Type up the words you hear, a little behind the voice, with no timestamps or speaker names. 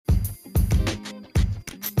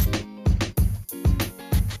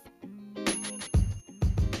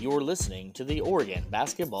You're listening to the Oregon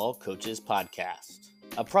Basketball Coaches Podcast,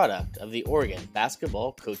 a product of the Oregon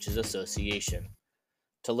Basketball Coaches Association.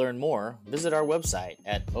 To learn more, visit our website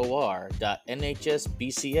at or.nhsbca.org.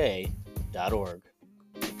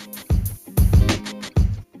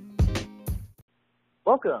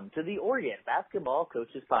 Welcome to the Oregon Basketball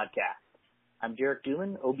Coaches Podcast. I'm Derek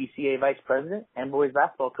Duman, OBCA Vice President and Boys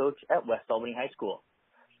Basketball Coach at West Albany High School.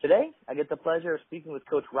 Today, I get the pleasure of speaking with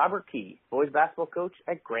Coach Robert Key, Boys Basketball Coach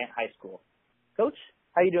at Grant High School. Coach,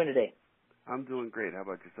 how are you doing today? I'm doing great. How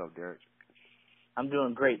about yourself, Derek? I'm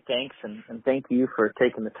doing great, thanks, and thank you for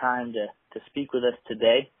taking the time to speak with us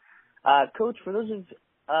today. Coach, for those of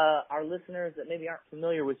our listeners that maybe aren't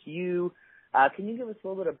familiar with you, can you give us a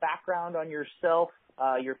little bit of background on yourself,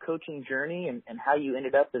 your coaching journey, and how you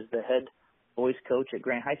ended up as the head boys coach at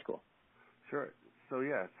Grant High School? Sure.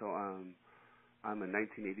 I'm a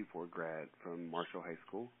 1984 grad from Marshall High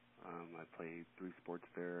School. I played 3 sports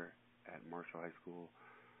there at Marshall High School.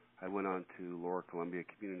 I went on to Lower Columbia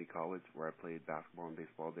Community College, where I played basketball and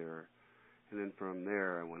baseball there. And then from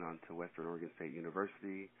there, I went on to Western Oregon State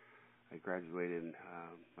University. I graduated.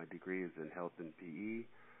 My degree is in health and PE.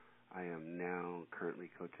 I am now currently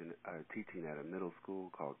teaching at a middle school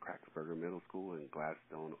called Kraxberger Middle School in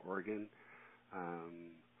Gladstone, Oregon.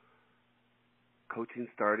 Coaching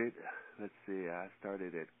started, I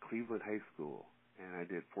started at Cleveland High School, and I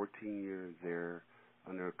did 14 years there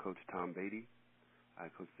under Coach Tom Beatty. I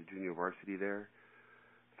coached the junior varsity there,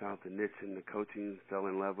 found the niche in the coaching, fell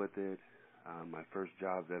in love with it. My first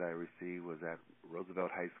job that I received was at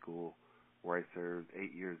Roosevelt High School, where I served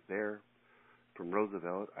 8 years there. From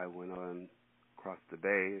Roosevelt, I went on across the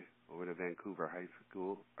bay over to Vancouver High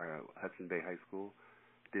School, Hudson Bay High School,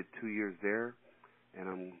 did 2 years there, and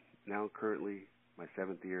I'm now currently my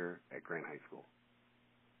 7th year at Grant High School.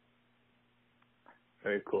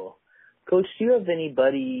 Very cool. Coach, do you have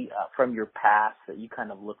anybody from your past that you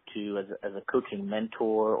kind of look to as a coaching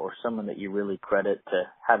mentor or someone that you really credit to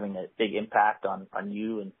having a big impact on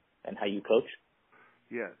you and how you coach?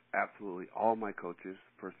 Yes, absolutely. All my coaches,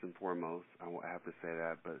 first and foremost, I won't have to say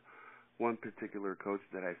that, but one particular coach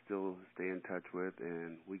that I still stay in touch with,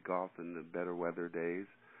 and we golf in the better weather days,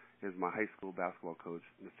 is my high school basketball coach,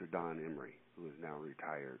 Mr. Don Emery, who is now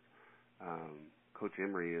retired. Coach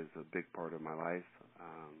Emery is a big part of my life.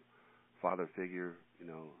 Father figure,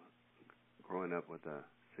 growing up with a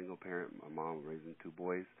single parent, my mom raising 2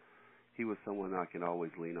 boys, he was someone I can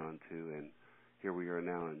always lean on to, and here we are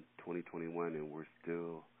now in 2021, and we're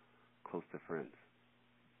still close to friends.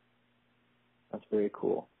 That's very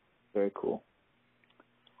cool. Very cool.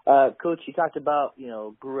 Coach, you talked about,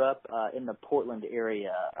 grew up in the Portland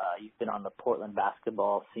area. You've been on the Portland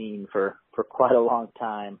basketball scene for quite a long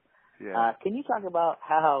time. Yeah. Can you talk about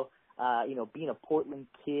how, being a Portland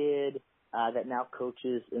kid that now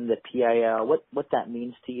coaches in the PIL, what that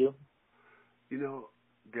means to you?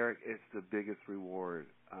 Derek, it's the biggest reward.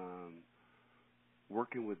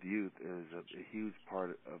 Working with youth is a huge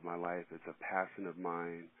part of my life. It's a passion of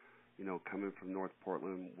mine, coming from North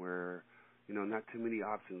Portland where not too many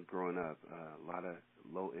options growing up, a lot of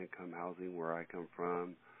low-income housing where I come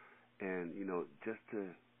from, and, just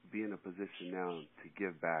to be in a position now to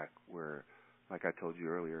give back where, like I told you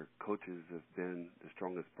earlier, coaches have been the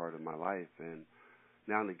strongest part of my life, and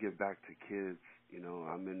now to give back to kids,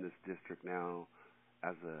 I'm in this district now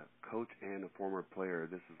as a coach and a former player.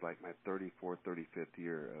 This is like my 34th, 35th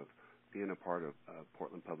year of being a part of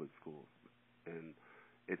Portland Public Schools, and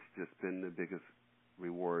it's just been the biggest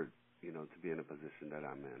reward to be in a position that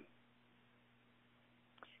I'm in.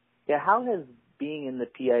 Yeah, how has being in the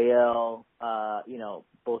PIL,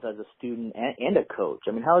 both as a student and a coach,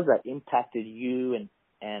 how has that impacted you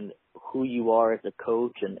and who you are as a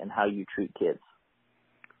coach and how you treat kids?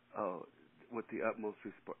 Oh, with the utmost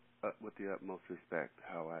respect,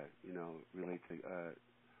 how I, relate to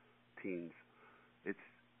teens. It's,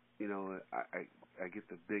 I get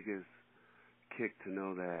the biggest kick to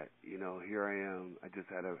know that, here I am. I just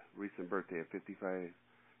had a recent birthday at 55,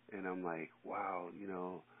 and I'm like, wow,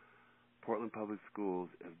 Portland Public Schools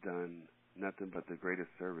have done nothing but the greatest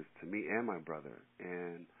service to me and my brother.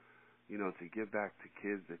 And, to give back to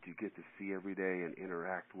kids that you get to see every day and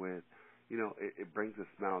interact with, it brings a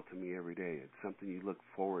smile to me every day. It's something you look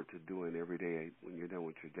forward to doing every day when you're done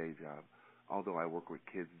with your day job, although I work with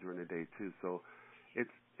kids during the day too. So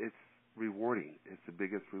it's rewarding. It's the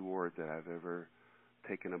biggest reward that I've ever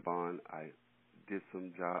taken upon. I did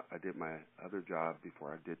my other job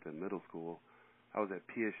before I did the middle school. I was at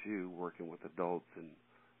PSU working with adults and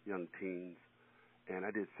young teens, and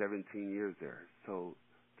I did 17 years there. So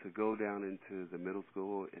to go down into the middle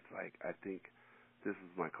school, it's like I think this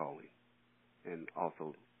is my calling. And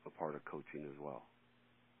also a part of coaching as well.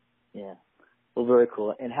 Yeah. Well, very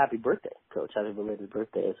cool. And happy birthday, Coach. Happy belated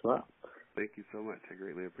birthday as well. Thank you so much. I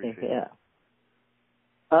greatly appreciate it. Yeah.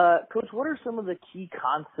 Coach, what are some of the key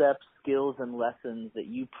concepts, skills, and lessons that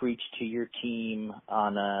you preach to your team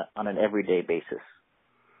on an everyday basis?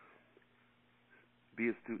 Be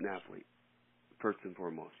a student athlete. First and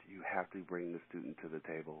foremost, you have to bring the student to the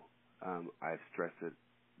table. I stress it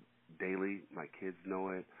daily. My kids know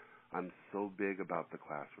it. I'm so big about the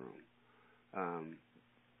classroom.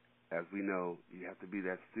 As we know, you have to be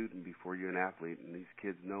that student before you're an athlete, and these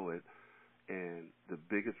kids know it. And the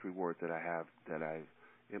biggest reward that I've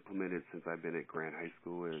implemented since I've been at Grant High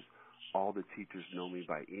School is all the teachers know me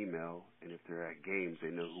by email, and if they're at games, they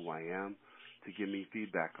know who I am to give me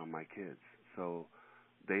feedback on my kids. So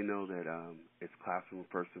they know that it's classroom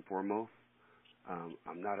first and foremost.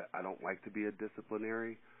 I don't like to be a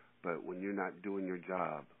disciplinary, but when you're not doing your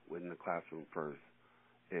job within the classroom first,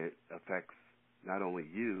 it affects not only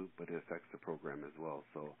you, but it affects the program as well.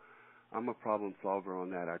 So I'm a problem solver on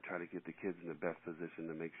that. I try to get the kids in the best position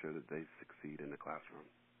to make sure that they succeed in the classroom.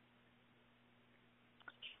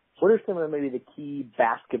 What are some of maybe the key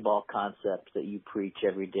basketball concepts that you preach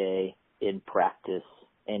every day in practice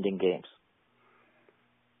and in games?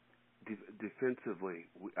 Defensively,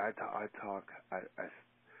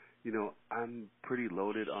 I'm pretty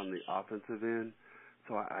loaded on the offensive end,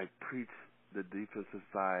 so I preach the defensive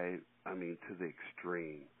side, to the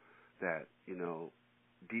extreme, that,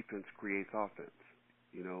 defense creates offense.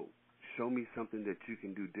 Show me something that you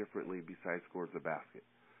can do differently besides score the basket.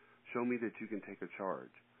 Show me that you can take a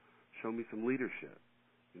charge. Show me some leadership,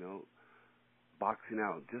 boxing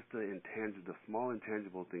out, just the small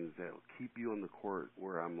intangible things that will keep you on the court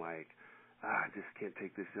where I'm like, I just can't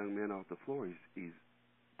take this young man off the floor. He's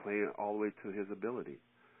playing all the way to his ability.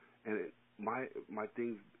 And my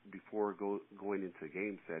things before going into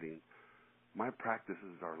game setting, my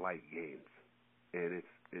practices are like games, and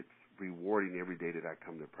it's rewarding every day that I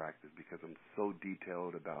come to practice because I'm so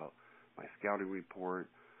detailed about my scouting report,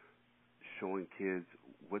 showing kids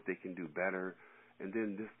what they can do better, and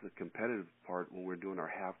then this is the competitive part when we're doing our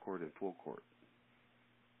half court and full court.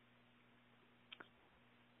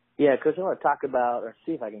 Yeah, Coach, I want to talk about, or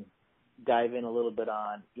see if I can dive in a little bit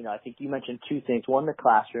on, I think you mentioned two things. One, the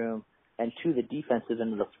classroom, and two, the defensive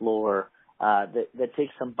end of the floor that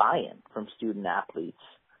takes some buy-in from student athletes.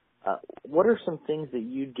 What are some things that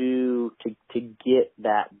you do to get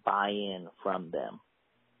that buy-in from them?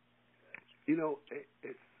 It's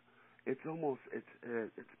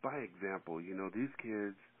by example. These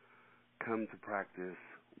kids come to practice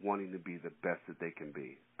wanting to be the best that they can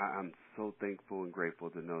be. I'm so thankful and grateful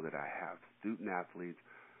to know that I have student athletes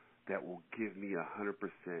that will give me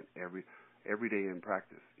 100% every day in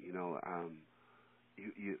practice.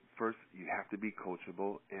 First you have to be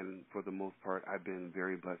coachable, and for the most part, I've been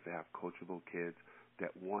very blessed to have coachable kids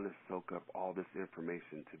that want to soak up all this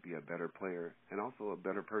information to be a better player and also a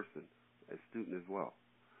better person, a student as well.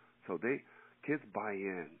 So kids buy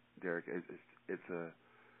in, Derek.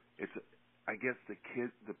 I guess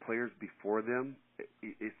the players before them,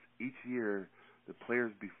 it's each year the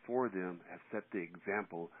players before them have set the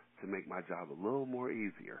example to make my job a little more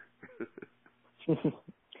easier.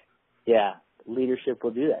 Yeah, leadership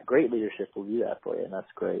will do that. Great leadership will do that for you, and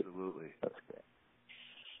that's great. Absolutely. That's great.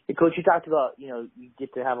 Hey, Coach, you talked about, you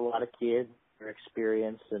get to have a lot of kids who are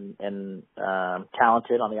experienced and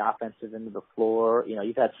talented on the offensive end of the floor.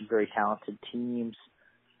 You've had some very talented teams,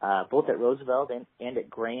 both at Roosevelt and at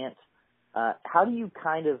Grant. How do you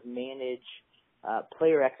kind of manage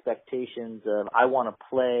player expectations of, I want to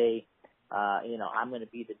play, I'm going to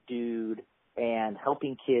be the dude, and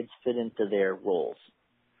helping kids fit into their roles?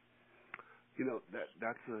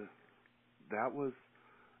 That was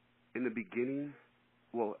in the beginning.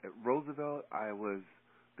 Well, at Roosevelt,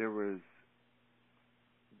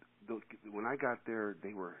 when I got there,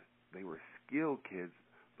 they were skilled kids,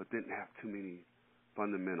 but didn't have too many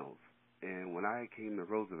fundamentals. And when I came to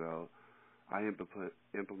Roosevelt, I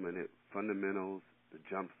implemented fundamentals, the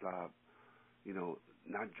jump stop,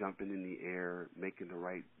 not jumping in the air, making the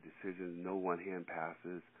right decisions, no one-hand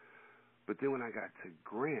passes. But then when I got to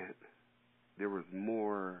Grant, there was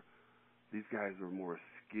more. These guys were more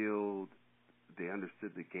skilled. They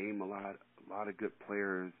understood the game a lot of good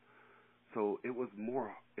players. So it was a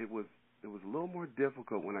little more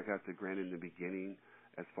difficult when I got to Grant in the beginning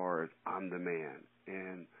as far as I'm the man.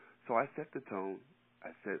 And so I set the tone. I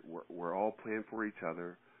said we're all playing for each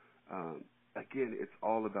other. Again, it's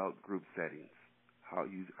all about group settings, how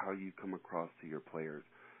you come across to your players.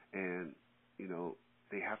 And,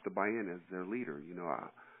 they have to buy in as their leader.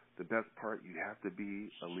 The best part, you have to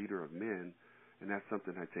be a leader of men, and that's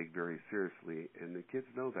something I take very seriously, and the kids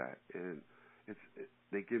know that, and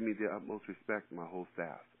they give me the utmost respect, my whole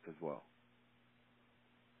staff as well.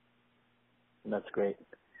 That's great.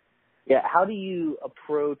 Yeah, how do you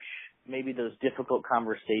approach maybe those difficult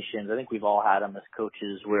conversations? I think we've all had them as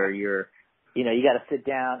coaches where you got to sit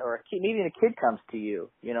down, or maybe a kid comes to you,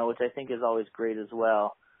 which I think is always great as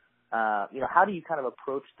well. How do you kind of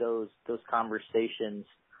approach those conversations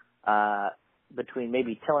between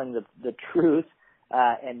maybe telling the truth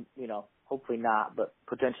and hopefully not, but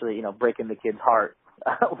potentially breaking the kid's heart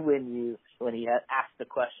when he asks the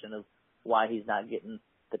question of why he's not getting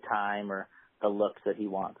the time or the looks that he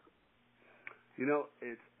wants?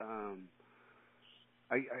 It's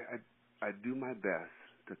I do my best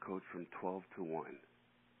to coach from 12 to 1,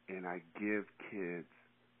 and I give kids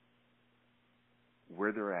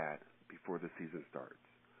where they're at before the season starts.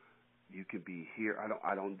 You can be here.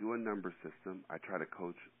 I don't do a number system. I try to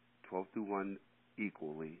coach 12 to 1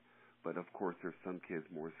 equally, but of course there's some kids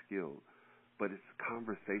more skilled. But it's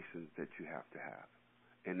conversations that you have to have,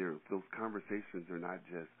 and those conversations are not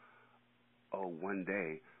just one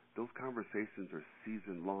day. Those conversations are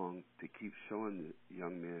season long to keep showing the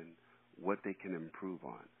young men what they can improve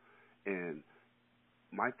on. And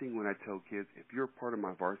my thing when I tell kids, if you're a part of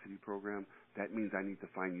my varsity program, that means I need to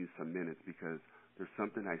find you some minutes because there's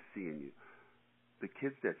something I see in you. The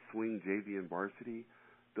kids that swing JV and varsity,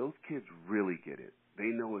 those kids really get it.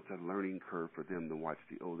 They know it's a learning curve for them to watch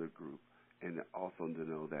the older group and also to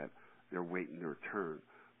know that they're waiting their turn.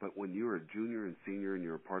 But when you're a junior and senior and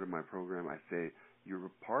you're a part of my program, I say, you're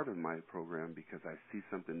a part of my program because I see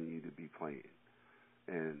something in you to be playing.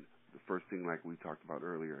 And the first thing, like we talked about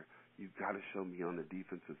earlier, you've got to show me on the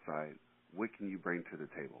defensive side, what can you bring to the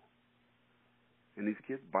table? And these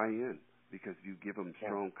kids buy in because you give them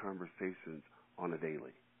strong conversations on a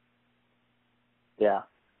daily. Yeah.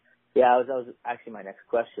 Yeah, that was actually my next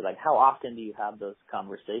question. Like, how often do you have those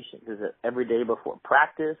conversations? Is it every day before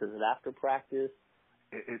practice? Is it after practice?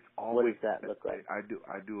 It's always. What does that look like? I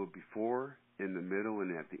do it before, in the middle,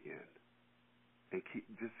 and at the end, and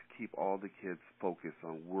keep all the kids focused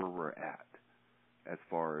on where we're at as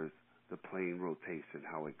far as the playing rotation,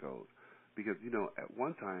 how it goes. Because at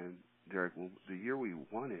one time, Derek, the year we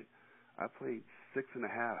won it, I played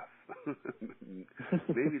 6.5,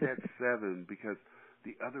 maybe that's 7, because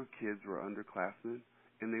the other kids were underclassmen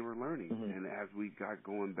and they were learning. Mm-hmm. And as we got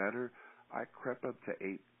going better, I crept up to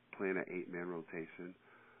 8, playing an 8-man rotation.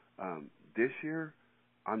 This year,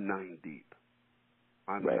 I'm 9 deep.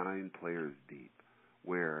 I'm 9 players deep,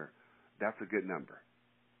 where that's a good number.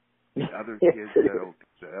 The other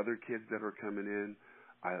kids that are coming in,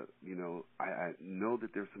 I know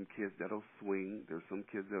that there's some kids that'll swing. There's some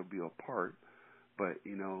kids that'll be apart, but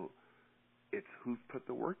it's who's put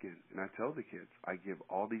the work in. And I tell the kids, I give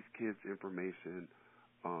all these kids information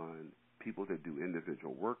on people that do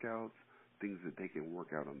individual workouts, things that they can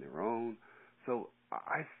work out on their own. So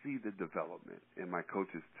I see the development in my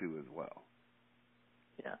coaches too as well.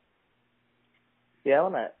 Yeah. Yeah, I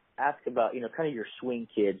want to ask about, kind of your swing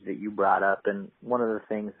kids that you brought up. And one of the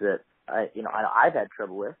things that I've had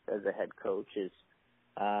trouble with as a head coach is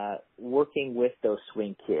working with those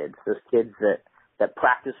swing kids, those kids that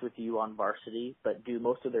practice with you on varsity, but do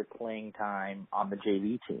most of their playing time on the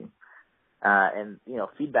JV team. And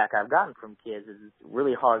feedback I've gotten from kids is it's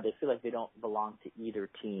really hard. They feel like they don't belong to either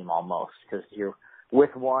team almost because you're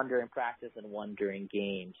with one during practice and one during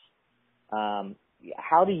games.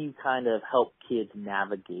 How do you kind of help kids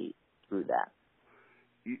navigate through that?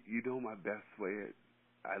 My best way,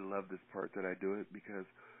 I love this part that I do it because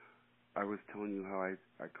I was telling you how I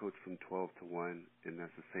coach from 12 to 1, and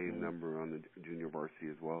that's the same number on the junior varsity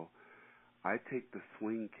as well. I take the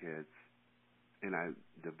swing kids and I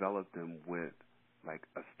develop them with like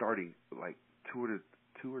a starting, like 2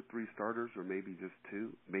 or 3 starters, or maybe just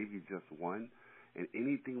 2, maybe just 1. And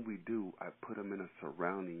anything we do, I put them in a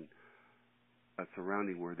surrounding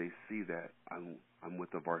where they see that I'm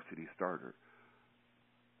with a varsity starter.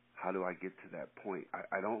 How do I get to that point?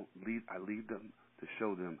 I leave them to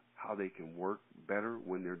show them how they can work better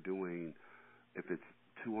when they're doing, if it's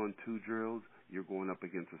 2-on-2 drills, you're going up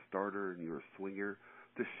against a starter and you're a swinger,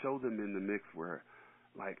 to show them in the mix where,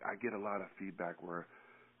 like, I get a lot of feedback where,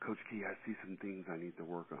 Coach Key, I see some things I need to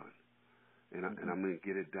work on, and I'm going to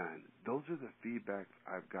get it done. Those are the feedbacks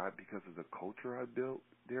I've got because of the culture I built,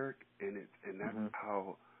 Derek, and that's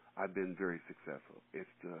how I've been very successful.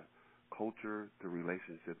 It's the culture, the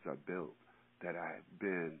relationships I built that I've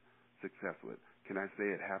been successful with. Can I say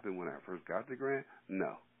it happened when I first got the grant?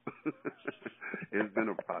 No. It's been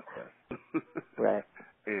a process. Right.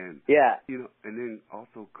 And yeah. and then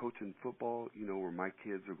also coaching football, where my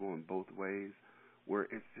kids are going both ways, where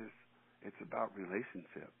it's about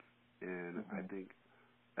relationships. And I think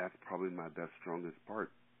that's probably my best, strongest part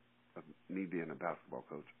of me being a basketball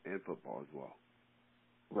coach and football as well.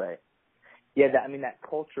 Right. Yeah, that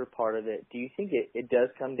culture part of it, do you think it does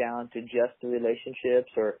come down to just the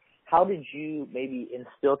relationships, or how did you maybe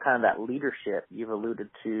instill kind of that leadership you've alluded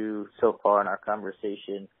to so far in our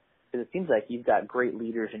conversation? Because it seems like you've got great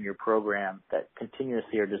leaders in your program that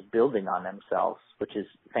continuously are just building on themselves, which is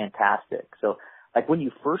fantastic. So, like, when you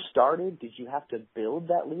first started, did you have to build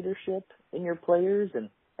that leadership in your players, and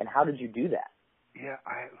how did you do that? Yeah,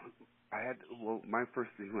 I had, my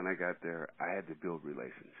first thing when I got there, I had to build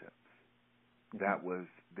relationships.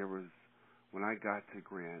 When I got to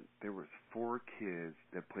Grant, there was 4 kids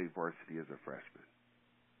that played varsity as a freshman.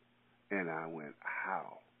 And I went,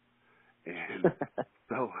 how? And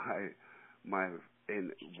so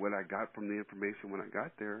and what I got from the information when I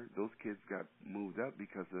got there, those kids got moved up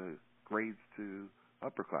because of grades to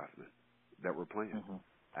upperclassmen that were playing,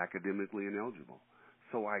 academically ineligible.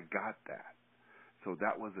 So I got that. So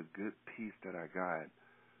that was a good piece that I got.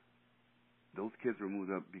 Those kids were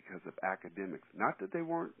moved up because of academics. Not that they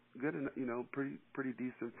weren't good, pretty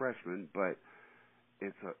decent freshmen, but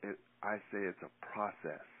I say it's a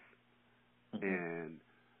process. And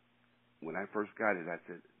when I first got it, I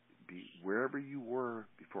said, wherever you were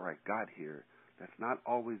before I got here, that's not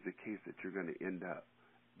always the case that you're going to end up.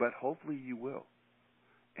 But hopefully you will.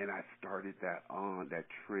 And I started that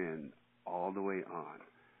trend all the way on,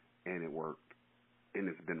 and it worked. And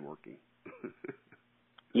it's been working.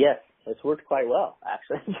 Yes, it's worked quite well,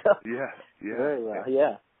 actually. Yeah. Very well,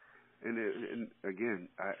 yeah. And again,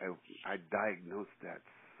 I diagnosed that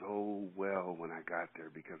so well when I got there,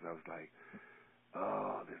 because I was like,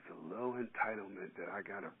 oh, there's a little entitlement that I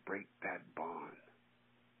got to break that bond.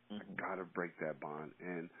 I got to break that bond.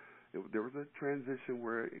 And there was a transition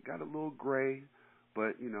where it got a little gray,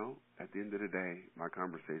 but, at the end of the day, my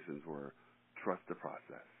conversations were trust the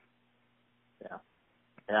process. Yeah.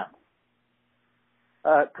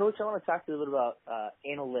 Coach, I want to talk to you a little about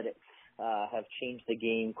analytics. Have changed the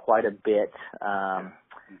game quite a bit.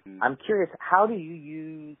 I'm curious, how do you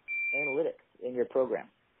use analytics in your program?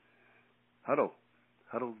 Huddle.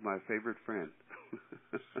 Huddle's my favorite friend.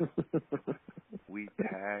 We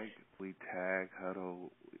tag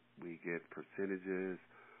Huddle. We get percentages.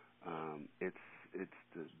 It's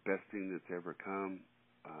the best thing that's ever come.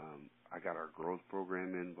 I got our girls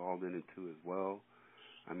program involved in it too as well.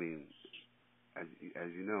 I mean, as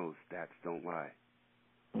you know, stats don't lie.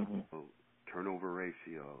 So, turnover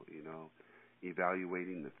ratio,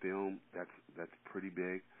 evaluating the film, that's pretty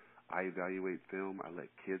big. I evaluate film. I let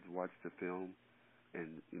kids watch the film,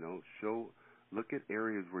 and look at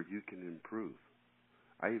areas where you can improve.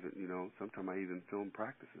 I even, sometimes I even film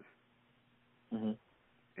practices.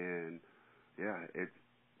 And yeah, it's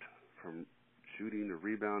from shooting to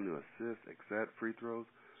rebound to assist, etc., free throws,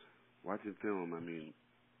 watching film. I mean,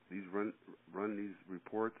 these run these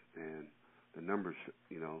reports, and the numbers,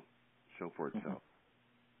 show for itself.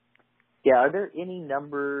 Yeah, are there any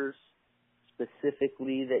numbers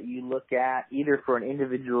specifically that you look at, either for an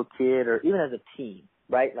individual kid or even as a team,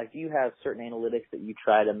 right? Like, do you have certain analytics that you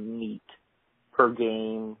try to meet per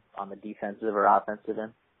game on the defensive or offensive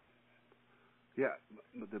end? Yeah,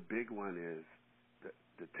 the big one is,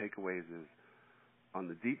 the takeaways is, on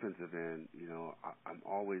the defensive end, I'm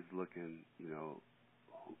always looking,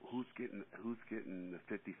 who's getting the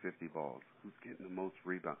 50-50 balls, who's getting the most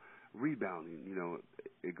rebounding,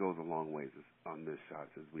 it goes a long ways on missed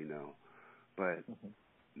shots, as we know. But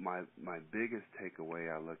my biggest takeaway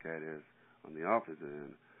I look at is, on the offensive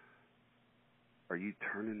end, are you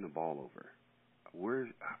turning the ball over?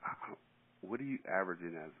 What are you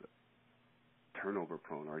averaging as turnover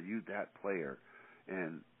prone? Are you that player?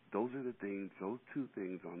 And those are the things, those two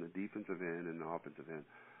things on the defensive end and the offensive end,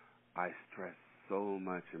 I stress so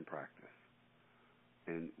much in practice.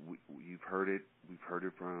 And you've heard it. We've heard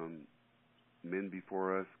it from men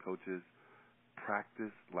before us, coaches.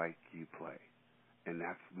 Practice like you play. And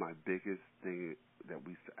that's my biggest thing that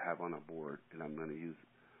we have on our board, and I'm going to use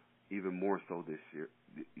even more so this year,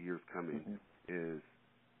 the years coming, is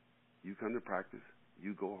you come to practice,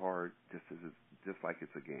 you go hard just like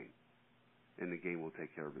it's a game, and the game will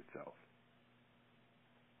take care of itself.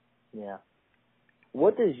 Yeah.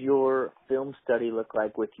 What does your film study look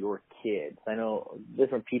like with your kids? I know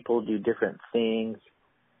different people do different things.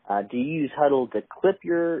 Do you use Huddle to clip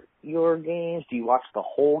your games? Do you watch the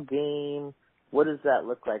whole game? What does that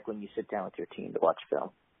look like when you sit down with your team to watch film?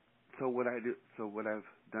 So what I've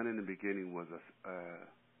done in the beginning was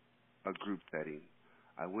a group setting.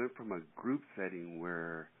 I went from a group setting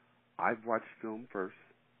where I've watched film first,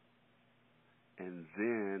 and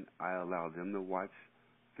then I allow them to watch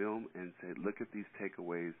film and say, look at these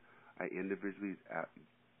takeaways. I individually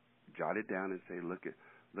jot it down and say, look at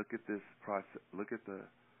this process, look at the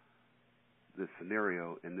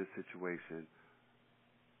scenario in this situation.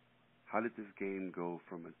 How did this game go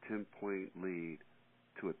from a 10-point lead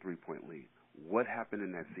to a 3-point lead? What happened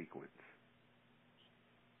in that sequence?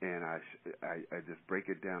 And I just break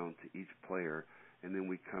it down to each player, and then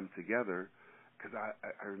we come together. Because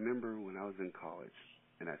I remember when I was in college,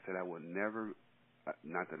 and I said I would never,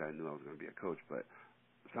 not that I knew I was going to be a coach, but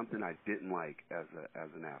something I didn't like as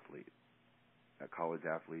an athlete, a college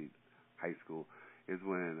athlete, high school, is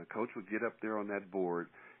when a coach would get up there on that board,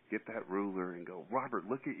 get that ruler, and go, Robert,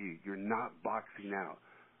 look at you. You're not boxing out.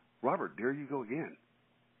 Robert, there you go again.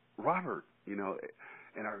 Robert,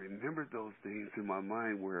 and I remembered those things in my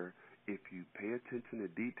mind where if you pay attention to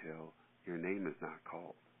detail, your name is not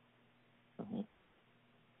called. Mm-hmm.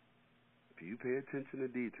 If you pay attention to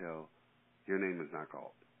detail, your name is not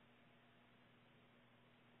called.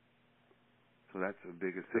 So that's the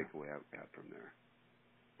biggest takeaway I got from there.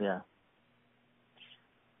 Yeah.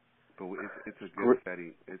 But it's a good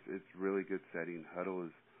setting. It's really good setting. Huddle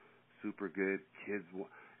is super good. Kids,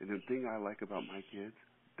 and the thing I like about my kids,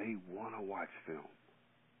 they want to watch film.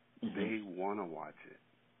 Mm-hmm. They want to watch it.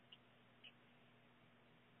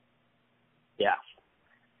 Yeah,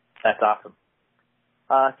 that's awesome.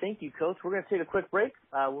 Thank you, Coach. We're going to take a quick break.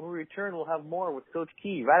 When we return, we'll have more with Coach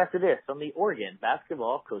Key right after this on the Oregon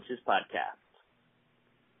Basketball Coaches Podcast.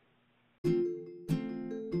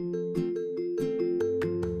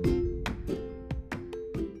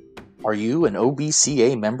 Are you an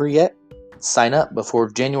OBCA member yet? Sign up before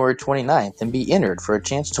January 29th and be entered for a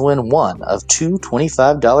chance to win one of two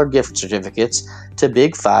 $25 gift certificates to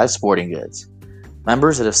Big 5 Sporting Goods.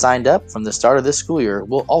 Members that have signed up from the start of this school year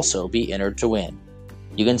will also be entered to win.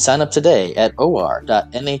 You can sign up today at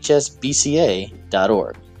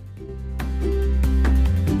or.nhsbca.org.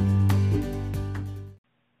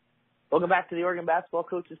 Welcome back to the Oregon Basketball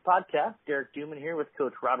Coaches Podcast. Derek Duman here with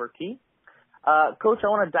Coach Robert Key. Coach, I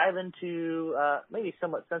want to dive into maybe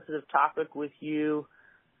somewhat sensitive topic with you,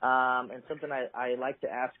 and something I like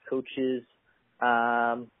to ask coaches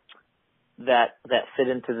that fit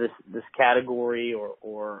into this category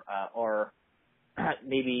or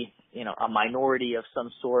maybe a minority of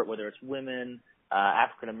some sort, whether it's women,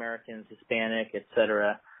 African Americans, Hispanic,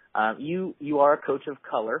 etc. You are a coach of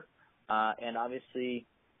color, and obviously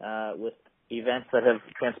with events that have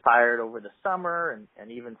transpired over the summer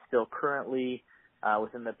and even still currently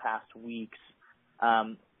within the past weeks,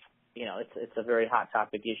 it's a very hot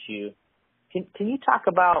topic issue. Can you talk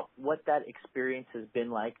about what that experience has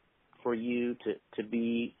been like for you to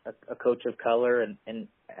be a coach of color, and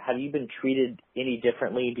have you been treated any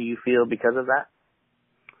differently, do you feel, because of that?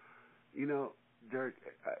 Derek,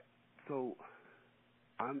 so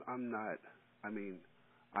I'm not, I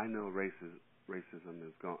know racism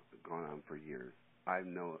has gone on for years. I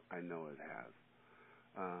know it has.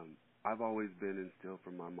 I've always been instilled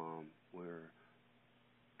from my mom where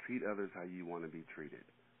treat others how you want to be treated,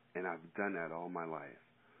 and I've done that all my life.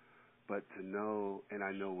 But to know, and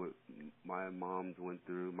I know what my moms went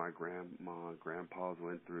through, my grandpas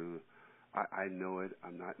went through, I know it.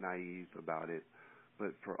 I'm not naive about it.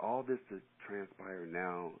 But for all this to transpire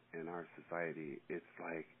now in our society, it's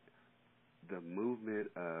like the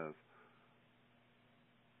movement of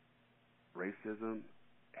racism,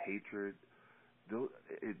 hatred,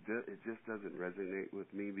 it just doesn't resonate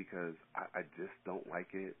with me because I just don't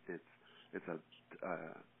like it. It's a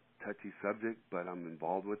touchy subject, but I'm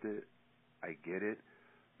involved with it. I get it.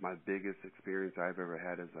 My biggest experience I've ever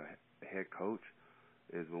had as a head coach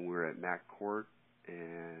is when we were at Mac Court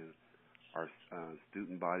and our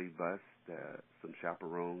student body bus, some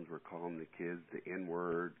chaperones were calling the kids the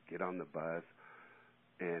N-word, get on the bus.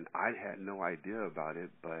 And I had no idea about it,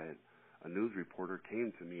 but a news reporter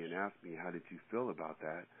came to me and asked me, how did you feel about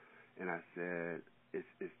that? And I said,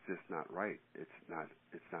 it's just not right. It's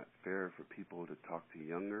not fair for people to talk to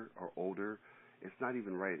younger or older. It's not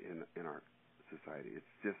even right in our society.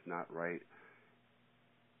 It's just not right.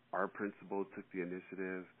 Our principal took the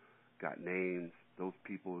initiative, got names. Those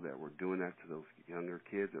people that were doing that to those younger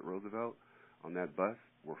kids at Roosevelt on that bus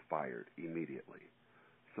were fired immediately.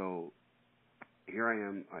 So here I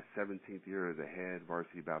am, my 17th year as a head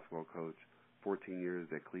varsity basketball coach, 14 years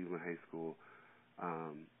at Cleveland High School.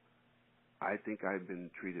 I think I've been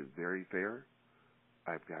treated very fair.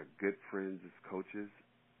 I've got good friends as coaches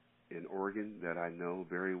in Oregon that I know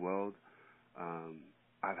very well.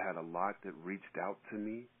 I've had a lot that reached out to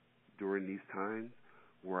me during these times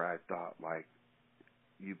where I thought, like,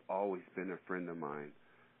 you've always been a friend of mine.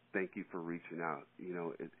 Thank you for reaching out. You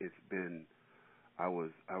know, it's been, I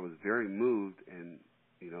was very moved, and,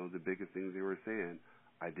 you know, the biggest things they were saying,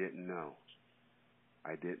 I didn't know.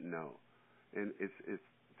 And it's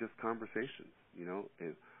just conversations, you know.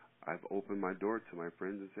 I've opened my door to my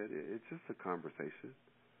friends and said, it's just a conversation.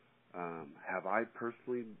 Have I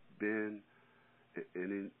personally been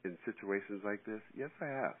in situations like this? Yes, I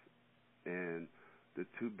have. And the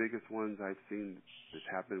two biggest ones I've seen that's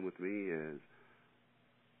happened with me is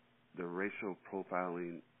the racial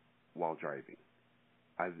profiling while driving.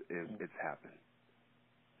 It's happened.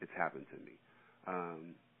 It's happened to me.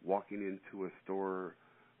 Walking into a store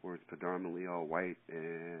where it's predominantly all white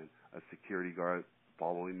and a security guard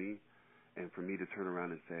following me, and for me to turn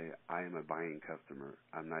around and say, I am a buying customer.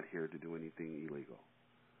 I'm not here to do anything illegal.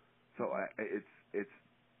 So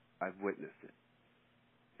I've witnessed it.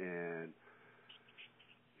 And,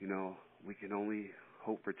 you know, we can only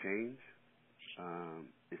hope for change.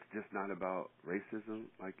 It's just not about racism.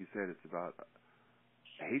 Like you said, it's about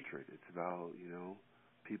hatred. It's about, you know,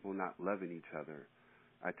 people not loving each other.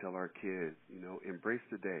 I tell our kids, you know, embrace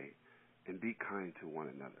the day and be kind to one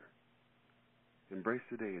another. Embrace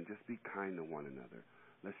the day and just be kind to one another.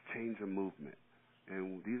 Let's change a movement.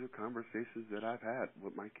 And these are conversations that I've had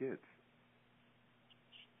with my kids.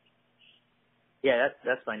 Yeah,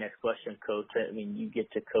 that's my next question, Coach. I mean, you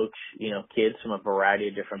get to coach, you know, kids from a variety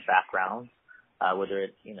of different backgrounds, whether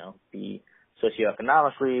it, you know, be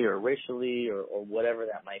socioeconomically or racially or whatever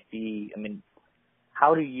that might be. I mean,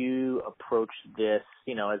 how do you approach this,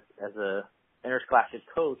 you know, as a interscholastic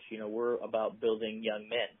coach? You know, we're about building young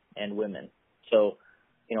men and women. So,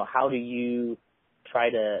 you know, how do you try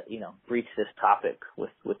to, you know, breach this topic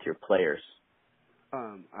with your players?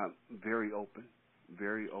 I'm very open.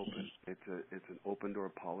 Very open. It's an open door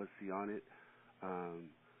policy on it.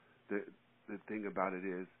 The thing about it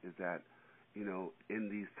is that, you know, in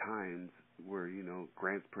these times where, you know,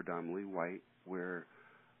 Grant's predominantly white, where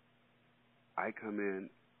I come in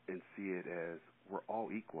and see it as we're all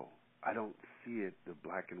equal. I don't see it the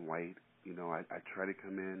black and white. You know, I try to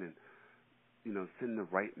come in and, you know, send the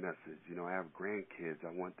right message. You know, I have grandkids.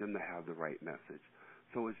 I want them to have the right message.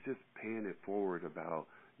 So it's just paying it forward about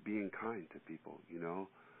being kind to people, you know,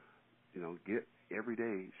 get every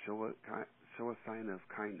day, show a sign of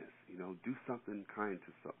kindness, you know, do something kind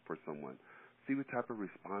for someone. See what type of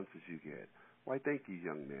responses you get. Why, thank you,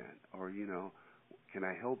 young man, or, you know, can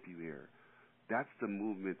I help you here? That's the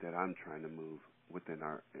movement that I'm trying to move within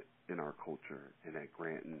our culture and at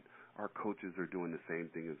Grant, and our coaches are doing the same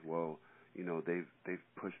thing as well. You know, they've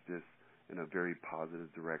pushed this in a very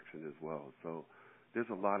positive direction as well. So there's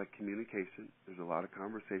a lot of communication. There's a lot of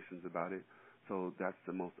conversations about it. So that's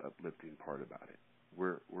the most uplifting part about it.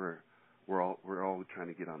 We're all trying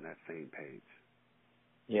to get on that same page.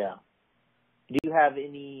 Yeah. Do you have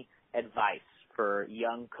any advice for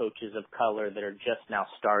young coaches of color that are just now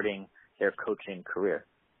starting their coaching career?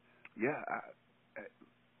 Yeah,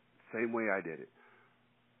 same way I did it.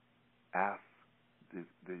 Ask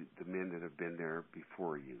the men that have been there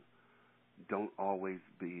before you. Don't always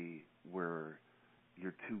be where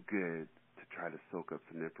you're too good to try to soak up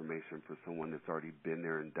some information for someone that's already been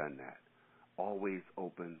there and done that. Always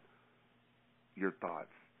open your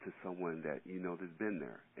thoughts to someone that you know that's been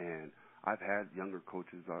there. And I've had younger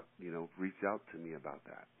coaches, you know, reach out to me about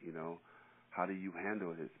that. You know, how do you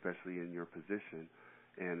handle it, especially in your position?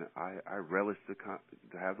 And I relish to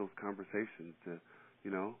have those conversations. To,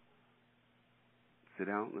 you know, sit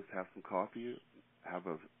down, let's have some coffee, have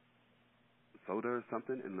a soda or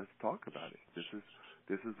something, and let's talk about it.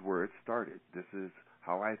 This is where it started. This is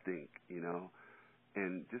how I think, you know,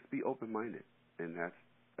 and just be open-minded. And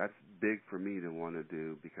that's big for me to want to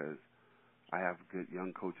do, because I have good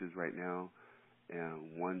young coaches right now,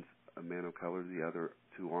 and one's a man of color, the other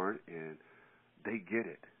two aren't, and they get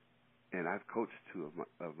it. And I've coached two of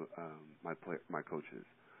my coaches,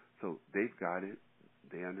 so they've got it.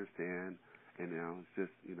 They understand, and now it's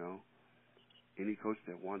just, you know, any coach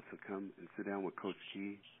that wants to come and sit down with Coach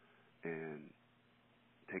Key and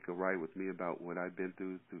take a ride with me about what I've been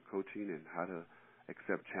through coaching and how to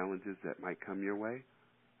accept challenges that might come your way,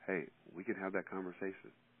 hey, we can have that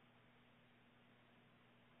conversation.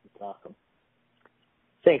 That's awesome.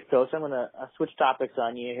 Thanks, Coach. I'm going to switch topics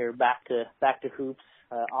on you here, back to hoops,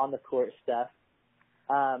 on the court stuff.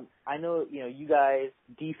 I know, you know, you guys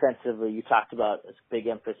defensively, you talked about it's a big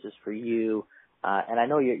emphasis for you, and I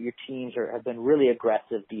know your teams have been really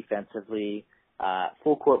aggressive defensively,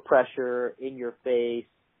 full court pressure, in your face.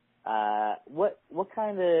 What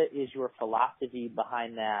kind of is your philosophy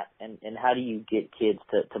behind that, and how do you get kids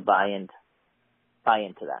to buy into? buy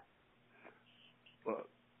into that? Well,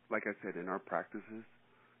 like I said, in our practices,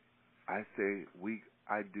 I say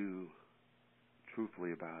I do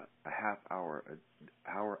truthfully about a half hour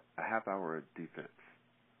of defense.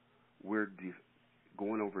 We're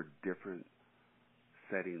going over different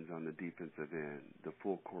settings on the defensive end, the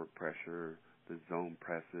full court pressure, the zone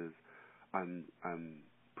presses. I'm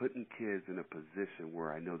putting kids in a position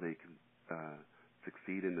where I know they can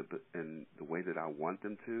succeed in the way that I want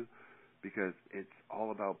them to, because it's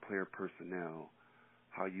all about player personnel,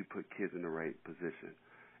 how you put kids in the right position.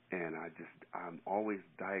 And I'm always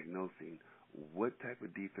diagnosing what type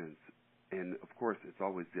of defense, and of course it's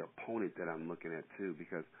always the opponent that I'm looking at too,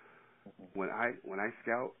 because when I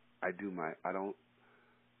scout, I don't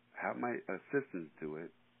have my assistants do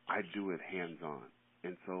it. I do it hands-on.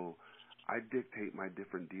 And so I dictate my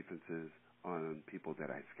different defenses on people that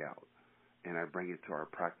I scout. And I bring it to our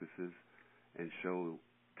practices and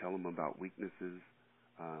tell them about weaknesses.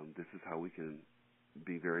 This is how we can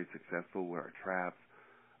be very successful with our traps,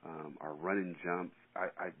 our running jumps.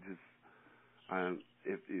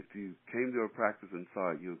 If you came to a practice and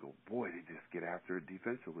saw it, you would go, boy, they just get after it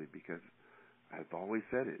defensively, because I've always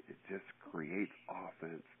said it just creates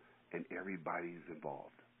offense and everybody's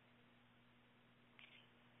involved.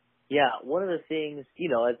 Yeah, one of the things,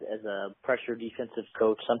 as a pressure defensive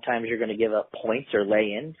coach, sometimes you're going to give up points or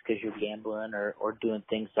lay-ins because you're gambling or doing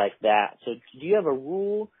things like that. So do you have a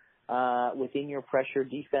rule within your pressure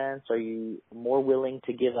defense? Are you more willing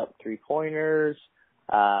to give up three-pointers?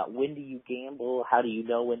 When do you gamble? How do you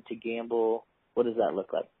know when to gamble? What does that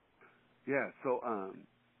look like? Yeah, so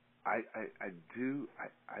I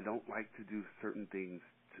don't like to do certain things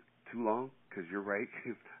too long, because you're right.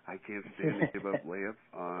 I can't stand to give up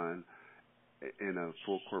layups in a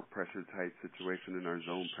full court pressure type situation in our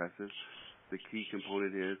zone presses. The key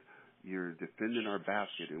component is you're defending our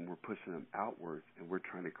basket and we're pushing them outwards, and we're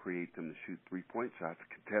trying to create them to shoot 3-point shots,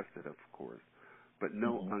 contested of course, but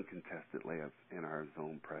no uncontested layups in our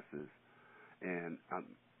zone presses. And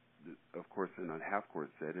of course, in a half court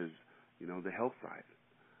set is the help side.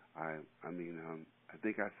 I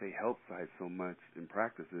think I say help side so much in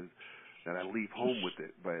practices that I leave home with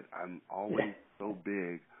it, but I'm always so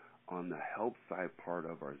big on the help side part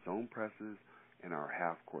of our zone presses and our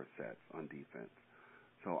half court sets on defense.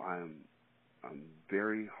 So I'm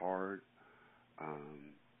very hard.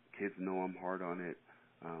 Kids know I'm hard on it.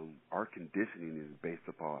 Our conditioning is based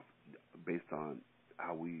on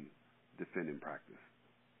how we defend in practice.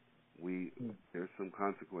 There's some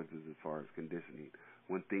consequences as far as conditioning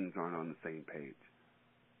when things aren't on the same page.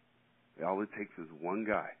 All it takes is one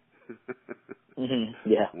guy.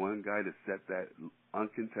 One guy to set that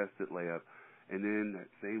uncontested layup, and then that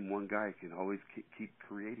same one guy can always keep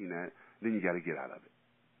creating that. Then you got to get out of it.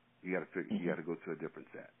 You got to you got to go to a different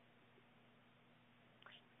set.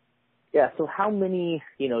 Yeah. So how many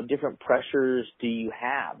different pressures do you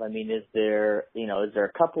have? I mean, is there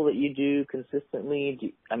a couple that you do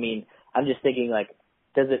consistently? I'm just thinking, like,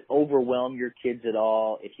 does it overwhelm your kids at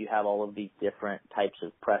all if you have all of these different types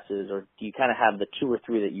of presses, or do you kind of have the 2 or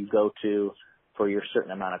 3 that you go to for your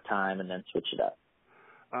certain amount of time and then switch it up?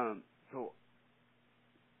 So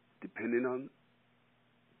depending on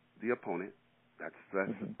the opponent, that's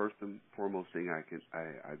the first and foremost thing I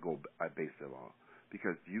base it on,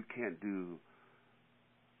 because you can't do.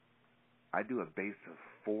 I do a base of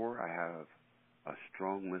 4. I have a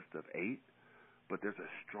strong list of 8. But there's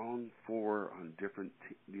a strong 4 on different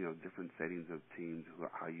settings of teams,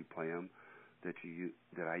 how you play them, that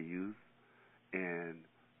I use. And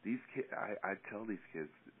these kids, I tell these kids,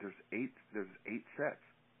 there's 8 sets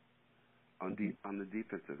on the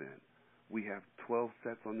defensive end. We have 12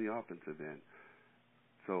 sets on the offensive end.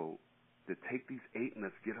 So to take these 8 and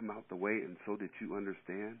let's get them out the way, and so that you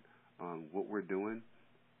understand what we're doing,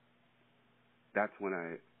 that's when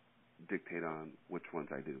I dictate on which ones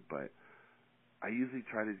I do. But I usually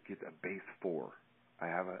try to get a base 4. I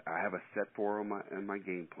have a set 4 in my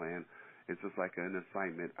game plan. It's just like an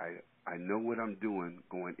assignment. I know what I'm doing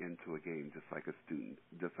going into a game, just like a student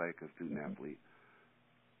athlete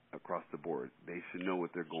across the board. They should know what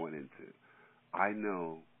they're going into. I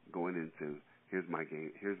know going into, here's my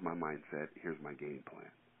game, here's my mindset, here's my game plan.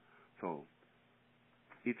 So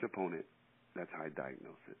each opponent, that's how I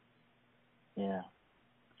diagnose it. Yeah.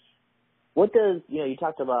 What does, you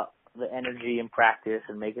talked about the energy in practice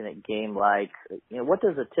and making it game-like. What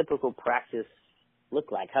does a typical practice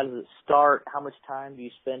look like? How does it start? How much time do you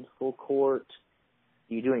spend full court?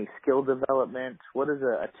 Do you do any skill development? What does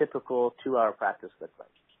a typical 2-hour practice look like?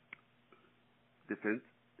 Defense,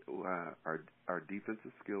 our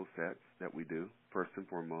defensive skill sets that we do, first and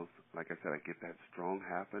foremost, like I said, I get that strong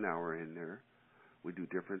half an hour in there We do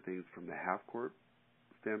different things from the half court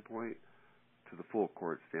standpoint to the full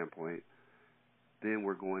court standpoint. Then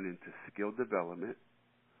we're going into skill development.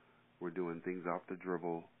 We're doing things off the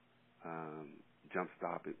dribble, jump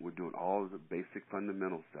stop. We're doing all of the basic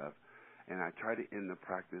fundamental stuff. And I try to end the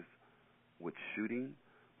practice with shooting.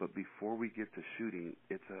 But before we get to shooting,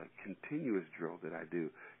 it's a continuous drill that I do,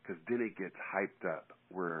 because then it gets hyped up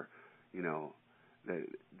where, you know, the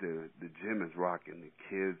gym is rocking. The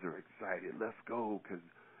kids are excited. Let's go, because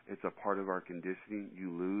it's a part of our conditioning. You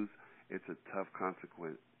lose, it's a tough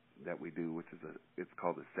consequence that we do, which is it's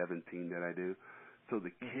called the 17 that I do. So the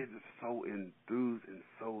kids are so enthused and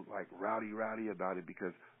so like rowdy about it,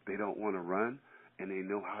 because they don't want to run and they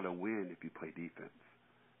know how to win if you play defense.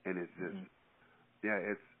 And it's just,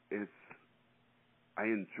 it's I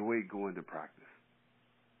enjoy going to practice.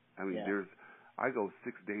 I mean, I go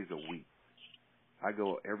 6 days a week. I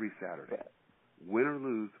go every Saturday. Win or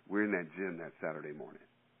lose, we're in that gym that Saturday morning.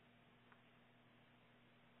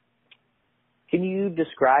 Can you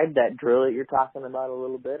describe that drill that you're talking about a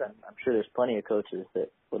little bit? I'm sure there's plenty of coaches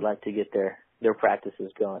that would like to get their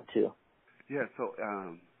practices going too. Yeah, so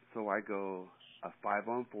I go a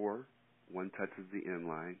 5-on-4, one touches the end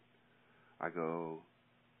line. I go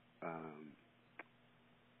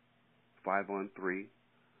 5-on-3.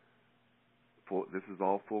 This is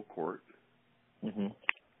all full court. Mm-hmm.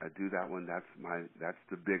 I do that one. That's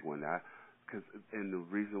the big one. And the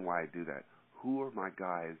reason why I do that, who are my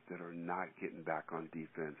guys that are not getting back on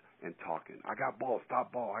defense and talking? I got ball,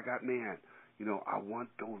 stop ball. I got man. You know, I want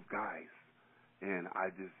those guys. And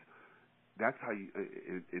that's how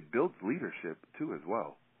it builds leadership too as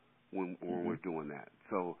well when we're doing that.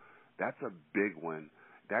 So that's a big one.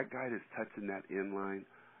 That guy that's touching that end line,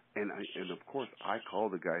 and of course I call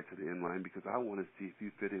the guy to the end line because I want to see if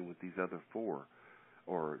you fit in with these other 4,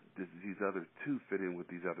 or these other 2 fit in with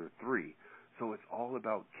these other 3. So it's all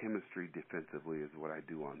about chemistry defensively is what I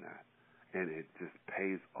do on that. And it just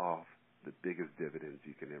pays off the biggest dividends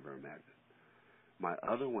you can ever imagine. My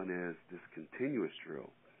other one is this continuous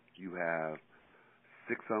drill. You have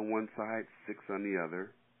 6 on one side, 6 on the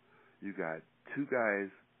other. You got 2 guys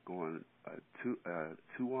going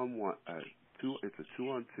 2-on-1. It's a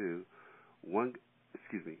 2-on-2.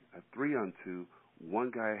 A 3-on-2.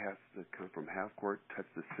 One guy has to come from half court, touch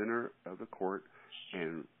the center of the court,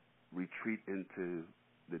 and retreat into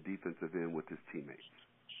the defensive end with his teammates.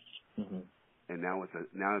 Mm-hmm. And now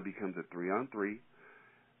it becomes a 3-on-3.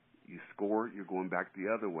 You score, you're going back the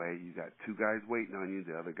other way. You got 2 guys waiting on you.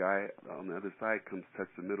 The other guy on the other side comes touch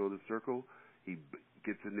the middle of the circle. He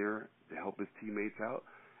gets in there to help his teammates out,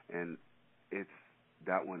 and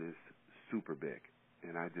that one is super big.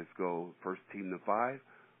 And I just go first team to 5.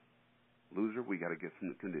 Loser, we got to get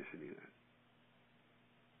some conditioning in.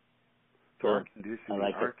 So our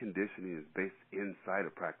conditioning is based inside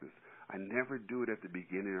of practice. I never do it at the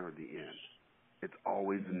beginning or the end. It's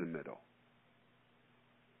always in the middle,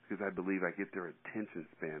 because I believe I get their attention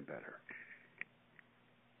span better.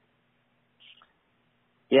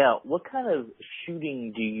 Yeah, what kind of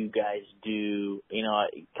shooting do you guys do? You know,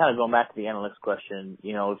 kind of going back to the analyst question,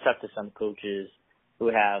 you know, we've talked to some coaches who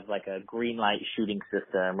have like a green light shooting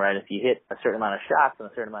system, right? If you hit a certain amount of shots in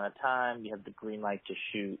a certain amount of time, you have the green light to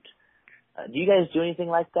shoot. Do you guys do anything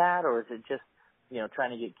like that, or is it just, you know, trying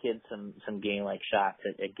to get kids some game-like shots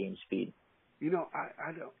at game speed? You know,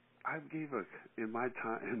 I don't. In my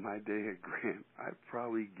day at Grant, I've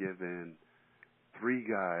probably given 3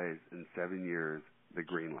 guys in 7 years the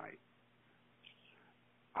green light.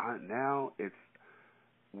 Now it's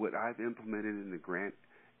what I've implemented in the Grant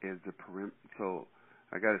is the perimeter. So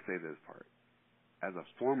I got to say this part. As a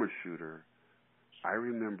former shooter, I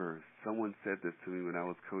remember someone said this to me when I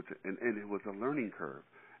was coaching, and it was a learning curve.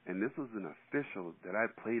 And this was an official that I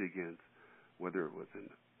played against, whether it was in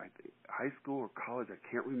high school or college, I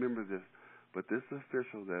can't remember this, but this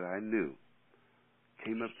official that I knew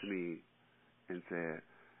came up to me and said,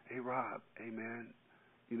 "Hey, Rob, hey, man,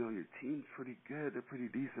 you know, your team's pretty good. They're pretty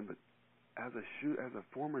decent, but as a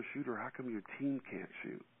former shooter, how come your team can't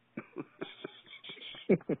shoot?"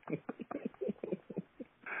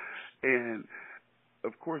 And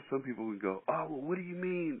of course, some people would go, "Oh, well, what do you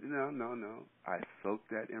mean?" No. I soaked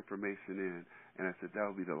that information in, and I said, that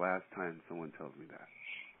will be the last time someone tells me that.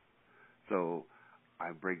 So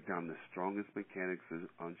I break down the strongest mechanics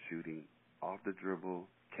on shooting, off the dribble,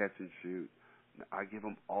 catch and shoot. I give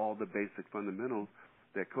them all the basic fundamentals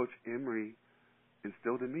that Coach Emery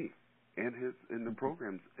instilled in me and in the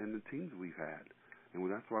programs and the teams we've had. And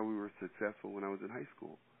that's why we were successful when I was in high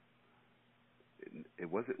school. It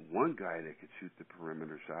wasn't one guy that could shoot the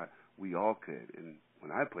perimeter shot. We all could. And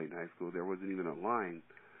when I played in high school, there wasn't even a line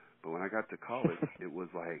But when I got to college, it was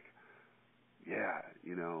like, yeah,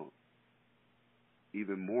 you know,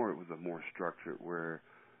 even more, it was a more structured where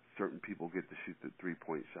certain people get to shoot the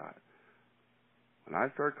three-point shot. When I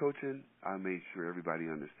started coaching, I made sure everybody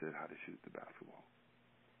understood how to shoot the basketball.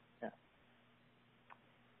 Yeah.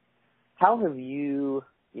 How have you,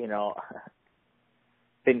 you know,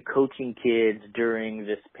 been coaching kids during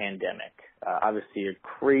this pandemic? Obviously, a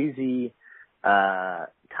crazy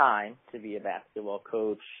time to be a basketball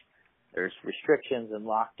coach. There's restrictions and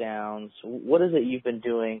lockdowns. What is it you've been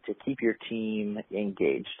doing to keep your team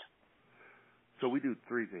engaged? So we do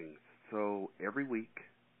three things. So every week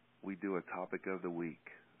we do a topic of the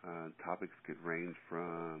week. Topics could range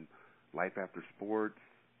from life after sports.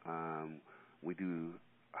 We do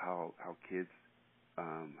how kids,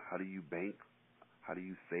 how do you bank? How do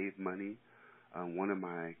you save money? One of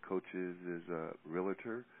my coaches is a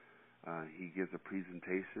realtor. He gives a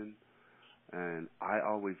presentation. And I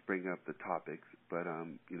always bring up the topics, but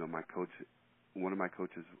you know, my coach, one of my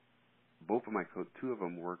coaches, two of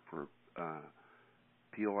them work for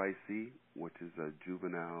POIC, which is a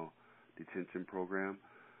juvenile detention program.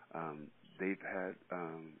 They've had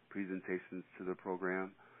presentations to the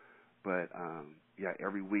program, but yeah,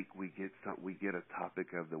 every week we get a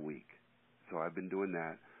topic of the week. So I've been doing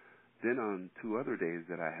that. Then on 2 other days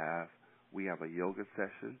that I have, we have a yoga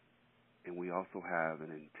session. And we also have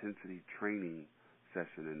an intensity training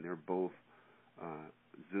session, and they're both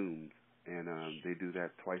Zooms. And they do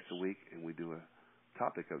that twice a week, and we do a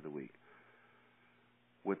topic of the week.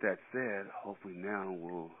 With that said, hopefully now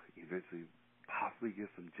we'll eventually possibly get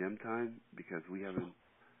some gym time because we haven't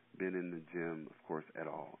been in the gym, of course, at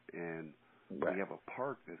all. And we have a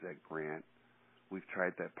park that's at Grant. We've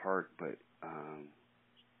tried that park, but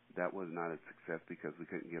that was not a success because we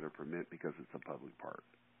couldn't get a permit because it's a public park.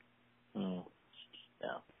 Yeah.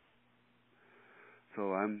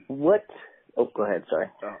 So go ahead, sorry.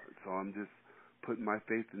 So I'm just putting my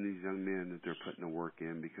faith in these young men that they're putting the work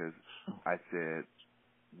in because I said,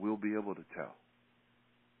 we'll be able to tell.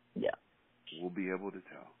 Yeah. We'll be able to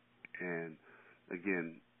tell. And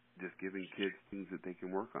again, just giving kids things that they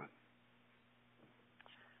can work on.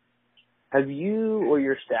 Have you or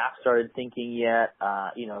your staff started thinking yet,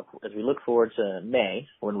 you know, as we look forward to May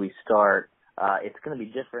when we start, it's going to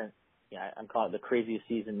be different. Yeah, I'm calling it the craziest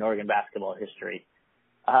season in Oregon basketball history.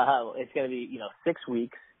 It's going to be, 6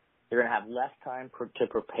 weeks. You're going to have less time to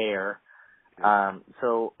prepare.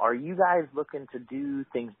 So are you guys looking to do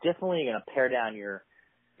things differently? You're going to pare down your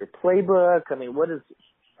playbook? I mean,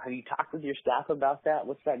 have you talked with your staff about that?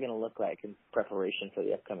 What's that going to look like in preparation for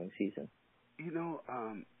the upcoming season?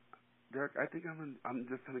 Derek, I think I'm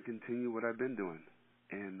just going to continue what I've been doing.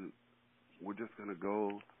 And we're just going to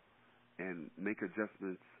go and make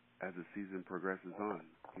adjustments as the season progresses on.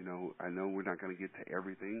 I know we're not going to get to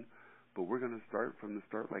everything, but we're going to start from the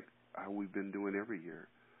start like how we've been doing every year.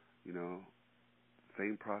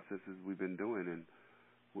 Same processes we've been doing. And,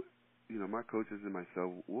 my coaches and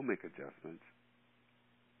myself, we'll make adjustments.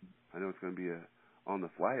 I know it's going to be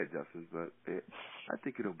on-the-fly adjustments, but I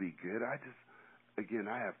think it'll be good. I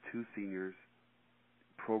have 2 seniors,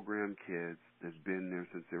 program kids that's been there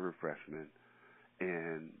since they were freshmen.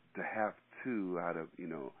 And to have 2 out of,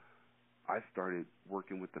 I started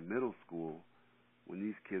working with the middle school when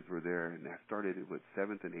these kids were there, and I started it with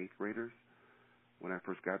 7th and 8th graders when I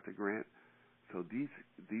first got to Grant. So these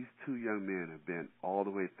 2 young men have been all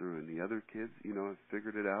the way through, and the other kids, have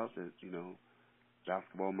figured it out that,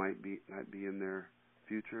 basketball might be in their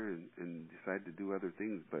future and decide to do other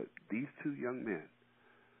things. But these 2 young men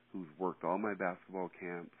who's worked all my basketball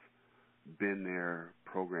camps, been there,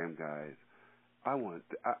 program guys, I want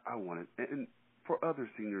it, and for other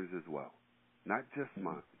seniors as well, not just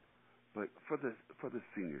mine, but for the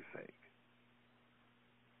seniors' sake.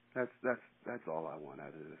 That's all I want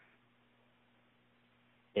out of this.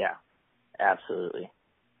 Yeah, absolutely.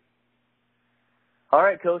 All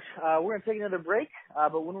right, Coach, we're going to take another break,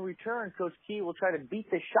 but when we return, Coach Key will try to beat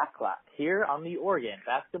the shot clock here on the Oregon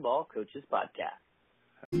Basketball Coaches Podcast.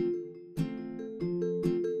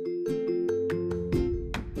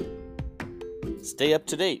 Stay up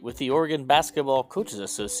to date with the Oregon Basketball Coaches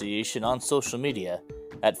Association on social media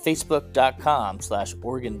at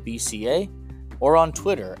facebook.com/OregonBCA or on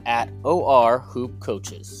Twitter at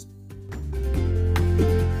ORHoopCoaches.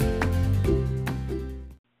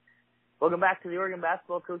 Welcome back to the Oregon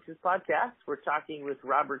Basketball Coaches Podcast. We're talking with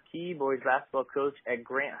Robert Key, boys basketball coach at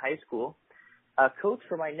Grant High School. Coach,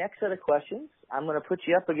 for my next set of questions, I'm going to put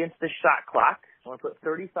you up against the shot clock. I'm going to put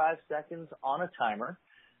 35 seconds on a timer,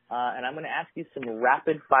 and I'm going to ask you some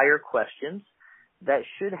rapid-fire questions that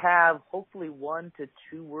should have hopefully 1 to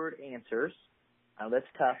 2 word answers. That's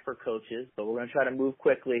tough for coaches, but we're going to try to move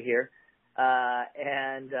quickly here.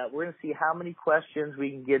 And we're going to see how many questions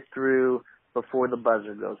we can get through before the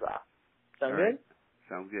buzzer goes off. Sound good?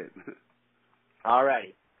 Sounds good. All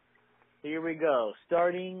righty. Here we go.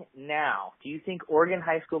 Starting now. Do you think Oregon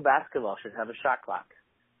high school basketball should have a shot clock?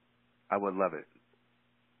 I would love it.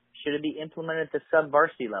 Should it be implemented at the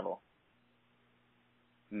sub-varsity level?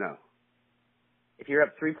 No. If you're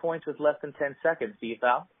up 3 points with less than 10 seconds, do you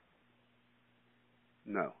foul?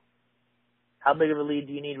 No. How big of a lead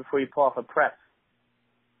do you need before you pull off a press?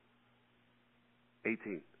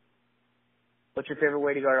 18. What's your favorite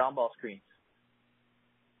way to guard on-ball screens?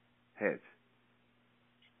 Hedge.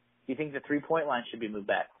 Do you think the three-point line should be moved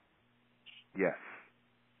back? Yes.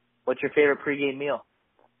 What's your favorite pregame meal?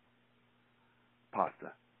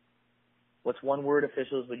 Pasta. What's one word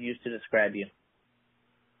officials would use to describe you?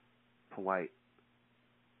 Polite.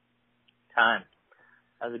 Time.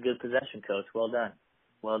 That was a good possession, Coach. Well done.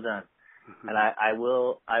 Well done. And I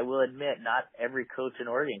will admit, not every coach in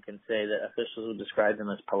Oregon can say that officials would describe them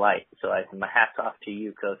as polite. So my hat's off to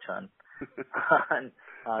you, Coach, on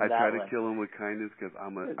I that try one. to kill him with kindness because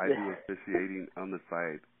I do officiating on the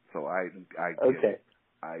side, so I get okay. it.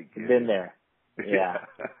 I get Been it. there. Yeah.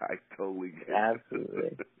 I totally get it.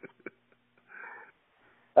 Absolutely.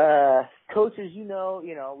 Coach, as you know,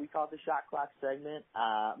 we call it the shot clock segment,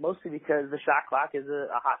 mostly because the shot clock is a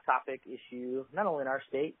hot topic issue, not only in our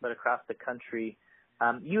state, but across the country.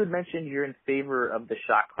 You had mentioned you're in favor of the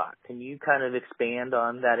shot clock. Can you kind of expand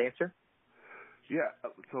on that answer? Yeah,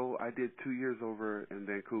 so I did 2 years over in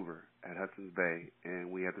Vancouver at Hudson's Bay,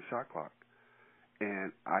 and we had the shot clock.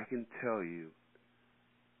 And I can tell you,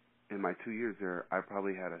 in my 2 years there, I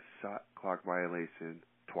probably had a shot clock violation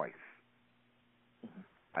twice. Mm-hmm.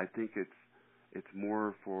 I think it's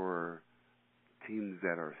more for teams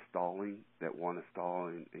that are stalling, that want to stall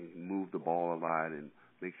and move the ball a lot and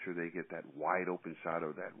make sure they get that wide open shot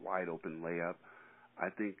or that wide open layup. I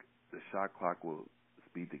think the shot clock will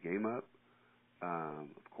speed the game up.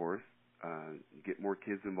 Of course, get more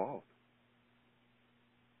kids involved.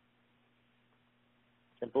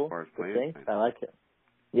 Simple. As far as Good playing, thing. I like it.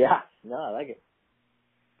 Yeah. No, I like it.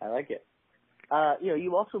 I like it.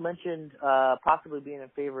 You also mentioned possibly being in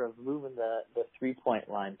favor of moving the 3-point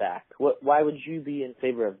line back. Why would you be in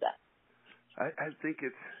favor of that? I think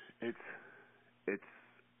it's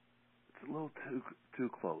a little too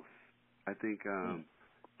close. I think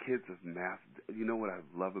kids of math. You know what I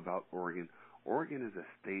love about Oregon? Oregon is a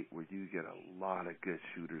state where you get a lot of good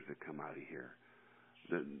shooters that come out of here.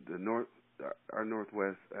 Our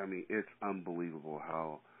Northwest. I mean, it's unbelievable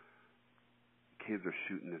how kids are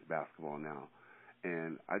shooting this basketball now.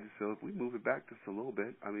 And I just feel if we move it back just a little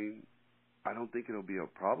bit, I mean, I don't think it'll be a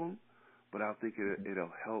problem, but I think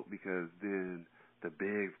it'll help because then the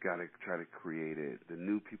bigs got to try to create it. The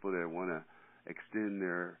new people that want to extend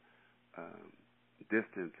their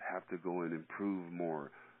distance have to go and improve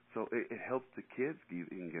more. So it helps the kids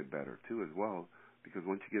even get better, too, as well, because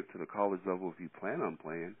once you get to the college level, if you plan on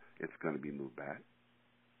playing, it's going to be moved back.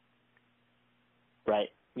 Right.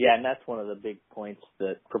 Yeah, and that's one of the big points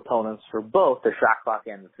that proponents for both the shot clock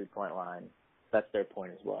and the 3-point line, that's their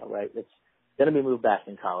point as well, right? It's going to be moved back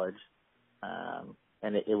in college,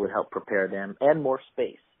 and it would help prepare them. And more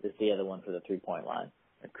space is the other one for the 3-point line.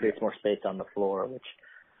 It creates more space on the floor, which,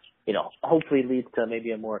 hopefully leads to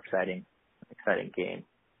maybe a more exciting game.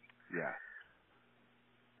 Yeah.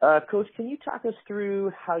 Coach, can you talk us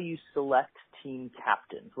through how you select team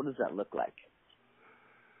captains? What does that look like?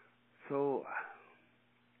 So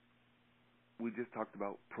we just talked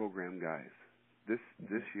about program guys.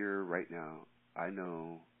 This year, right now, I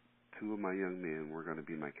know 2 of my young men were going to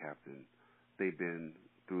be my captain. They've been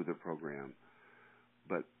through the program.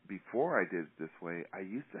 But before I did it this way, I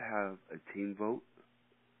used to have a team vote.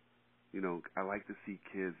 I like to see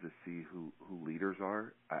kids to see who leaders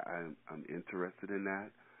are. I'm interested in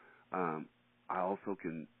that. I also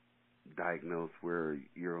can diagnose where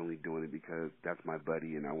you're only doing it because that's my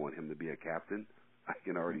buddy and I want him to be a captain. I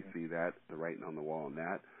can already see that, the writing on the wall on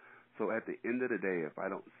that. So at the end of the day, if I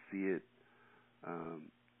don't see it,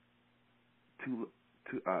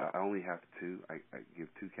 I only have 2. I give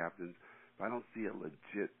 2 captains. If I don't see a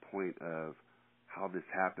legit point of how this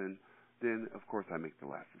happened, then of course I make the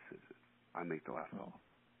last decision. I make the last call.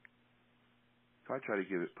 So I try to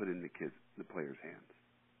put it in the players' hands.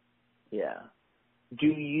 Yeah. Do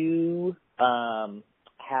you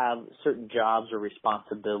have certain jobs or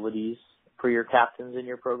responsibilities for your captains in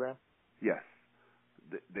your program? Yes.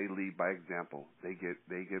 They lead by example. They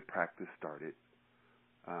get practice started.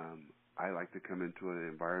 I like to come into an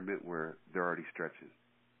environment where they're already stretching.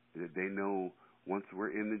 They know Once we're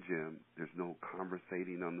in the gym, there's no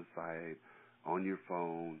conversating on the side, on your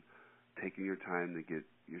phone, taking your time to get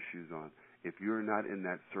your shoes on. If you're not in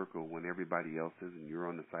that circle when everybody else is and you're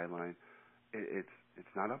on the sideline,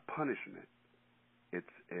 it's not a punishment.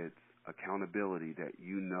 It's accountability that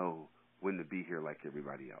you know when to be here like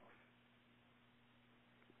everybody else.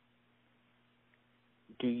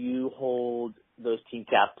 Do you hold those team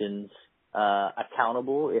captains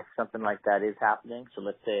accountable if something like that is happening? So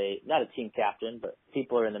let's say, not a team captain, but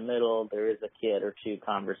people are in the middle, there is a kid or two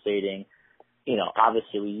conversating. You know,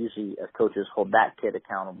 obviously we usually as coaches hold that kid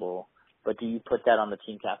accountable, but do you put that on the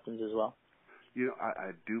team captains as well? You know,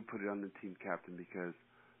 I do put it on the team captain because,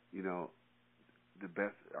 you know, the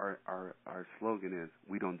best, our slogan is,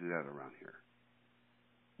 we don't do that around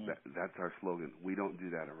here. That's our slogan. We don't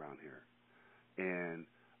do that around here. And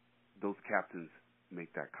those captains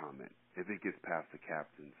make that comment. If it gets past the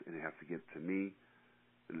captains and it has to get to me,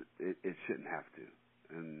 it shouldn't have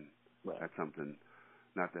to. And that's something,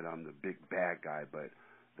 not that I'm the big bad guy, but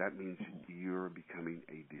that means you're becoming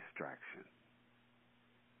a distraction.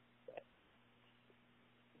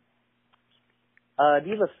 Do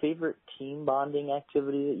you have a favorite team bonding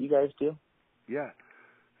activity that you guys do? Yeah.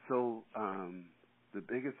 So the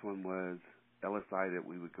biggest one was LSI that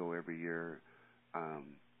we would go every year.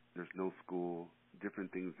 There's no school,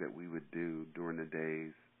 different things that we would do during the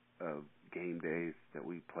days of game days that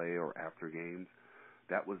we play or after games.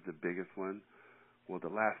 That was the biggest one. Well, the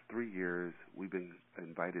last 3 years, we've been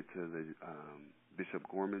invited to the Bishop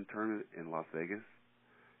Gorman tournament in Las Vegas,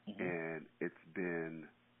 and it's been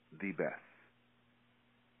the best.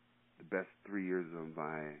 The best 3 years of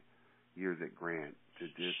my years at Grant, to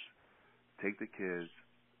just take the kids,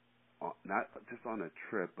 not just on a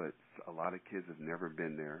trip, but a lot of kids have never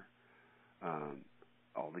been there.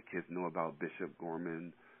 All the kids know about Bishop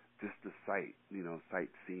Gorman, just the site, you know,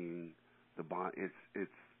 sightseeing, the bond.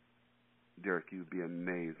 It's Derek, you'd be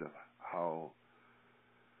amazed of how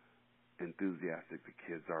enthusiastic the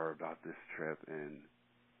kids are about this trip, and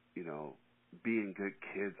you know, being good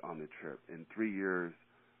kids on the trip. In 3 years,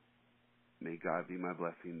 may God be my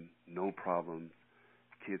blessing, no problems.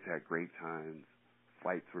 Kids had great times.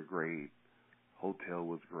 Flights were great. Hotel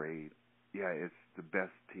was great. Yeah, it's the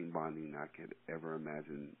best team bonding I could ever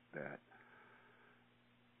imagine that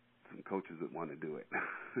some coaches would want to do it.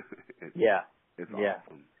 It's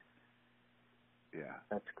awesome. Yeah.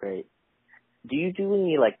 That's great. Do you do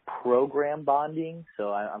any, like, program bonding?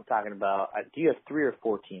 So I'm talking about, do you have 3 or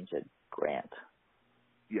 4 teams at Grant?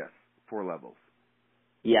 Yes, 4 levels.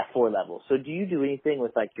 Yeah, 4 levels. So do you do anything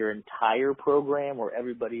with, like, your entire program where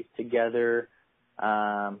everybody's together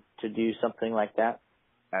to do something like that?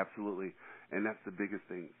 Absolutely. And that's the biggest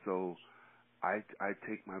thing. So I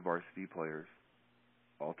take my varsity players,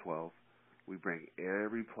 all 12. We bring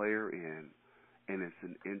every player in, and it's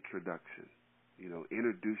an introduction. You know,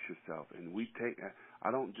 introduce yourself. And we take, I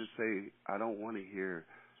don't just say, I don't want to hear,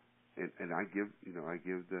 and I give, you know, I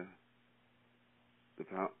give the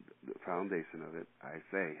foundation of it. I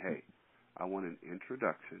say, hey, I want an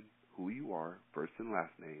introduction, who you are, first and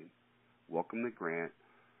last name, welcome to Grant.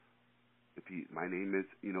 My name is,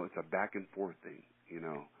 you know, it's a back and forth thing, you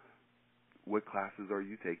know. What classes are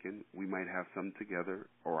you taking? We might have some together,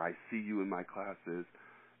 or I see you in my classes,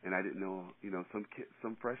 and I didn't know, you know,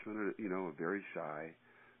 some freshmen are, you know, very shy.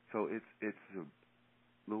 So it's a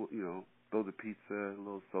little, you know, throw the pizza, a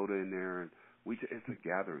little soda in there, and it's a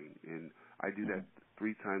gathering, and I do that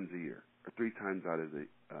 3 times a year, or 3 times out of the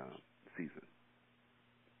season.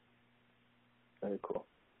 Very cool.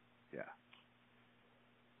 Yeah.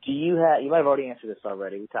 Do you have, you might have already answered this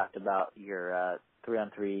already. We talked about your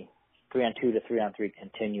 3-on-2 to 3-on-3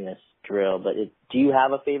 continuous drill, but do you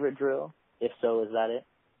have a favorite drill? If so, is that it?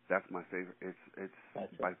 That's my favorite.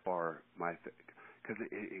 It's by far my favorite, because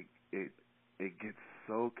it gets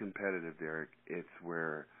so competitive, Derek. It's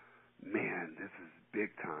where, man, this is big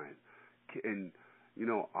time. And you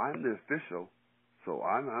know, I'm the official, so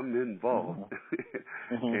I'm involved.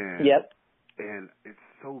 And, and it's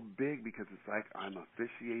so big because it's like I'm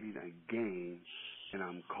officiating a game, and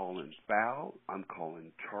I'm calling foul, I'm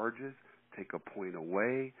calling charges, take a point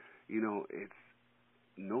away. You know, it's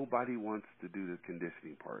nobody wants to do the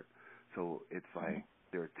conditioning part. So it's like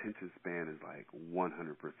their attention span is like 100%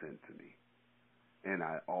 to me. And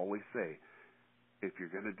I always say, if you're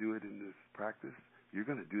going to do it in this practice, you're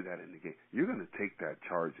going to do that in the game. You're going to take that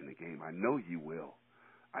charge in the game. I know you will.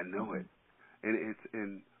 I know it.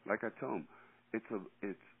 And like I tell them, I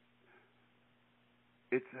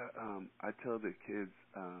tell the kids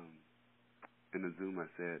in the Zoom, I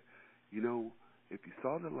said, you know, if you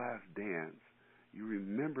saw The Last Dance, you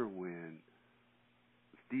remember when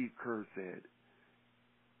Steve Kerr said,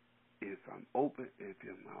 if I'm open,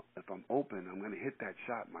 I'm going to hit that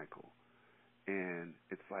shot, Michael. And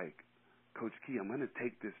it's like, Coach Key, I'm going to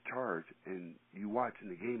take this charge, and you watch in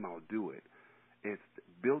the game, I'll do it. It's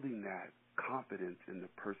building that confidence in the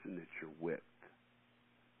person that you're with.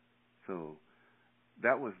 So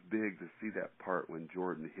that was big to see that part when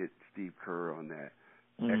Jordan hit Steve Kerr on that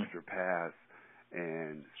extra pass,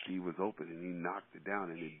 and Steve was open, and he knocked it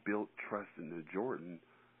down, and it built trust into Jordan.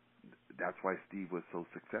 That's why Steve was so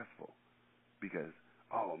successful, because,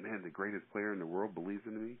 oh, man, the greatest player in the world believes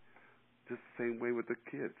in me. Just the same way with the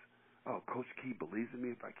kids. Oh, Coach Key believes in me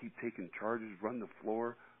if I keep taking charges, run the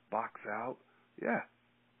floor, box out. Yeah.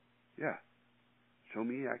 Show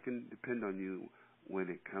me I can depend on you when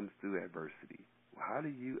it comes to adversity. How do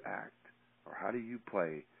you act, or how do you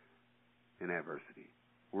play in adversity?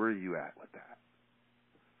 Where are you at with that?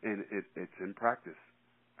 And it's in practice.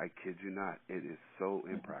 I kid you not. It is so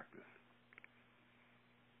in practice.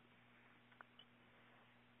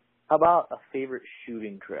 How about a favorite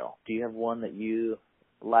shooting drill? Do you have one that you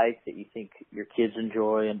like, that you think your kids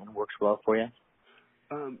enjoy and works well for you?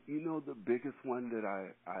 The biggest one that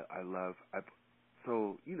I love,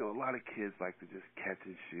 so, a lot of kids like to just catch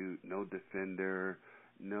and shoot, no defender,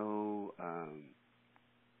 no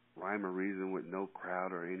rhyme or reason with no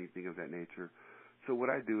crowd or anything of that nature. So what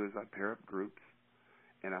I do is I pair up groups,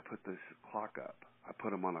 and I put this clock up. I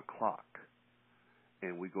put them on a clock,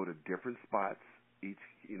 and we go to different spots, each,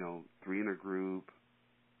 3 in a group,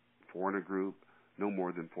 4 in a group, no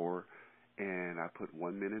more than 4, and I put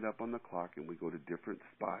 1 minute up on the clock, and we go to different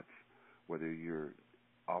spots, whether you're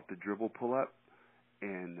off the dribble pull-up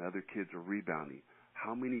and the other kids are rebounding.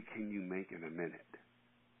 How many can you make in a minute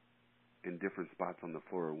in different spots on the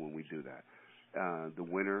floor when we do that? The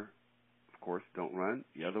winner, of course, don't run.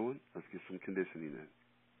 The other one, let's get some conditioning in.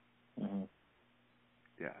 Mm-hmm.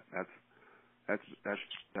 Yeah, that's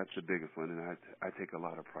the biggest one, and I take a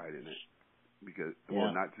lot of pride in it, because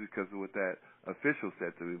well, not just because of what that official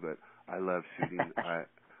said to me, but I love shooting. I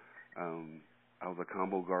was a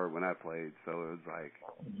combo guard when I played, so it was like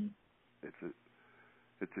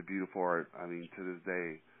it's a beautiful art. I mean, to this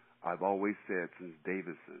day, I've always said since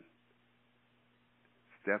Davidson,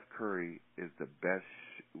 Steph Curry is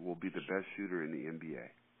will be the best shooter in the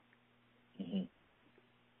NBA. Mm-hmm.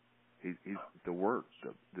 He's the work,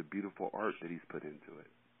 the beautiful art that he's put into it.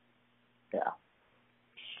 Yeah.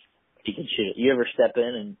 He can shoot it. You ever step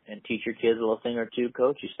in and teach your kids a little thing or two,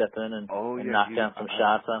 Coach? You step in and knock down some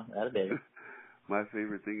shots on that, baby. My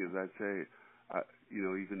favorite thing is I'd say,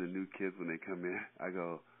 even the new kids when they come in, I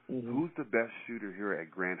go, who's the best shooter here at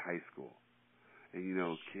Grant High School?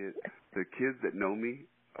 And the kids that know me,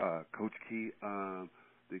 Coach Key,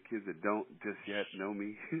 the kids that don't just yet know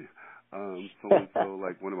me, so and so,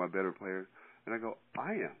 like one of my better players, and I go,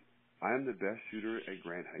 I am the best shooter at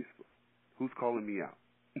Grant High School. Who's calling me out?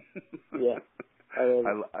 Yeah,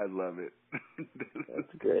 I love it.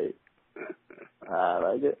 That's great. I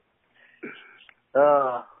like it.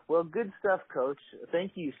 Well, good stuff, Coach.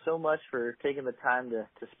 Thank you so much for taking the time to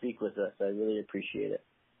speak with us. I really appreciate it.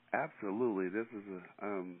 Absolutely. This is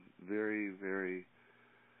very, very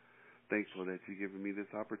thankful that you've given me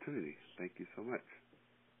this opportunity. Thank you so much.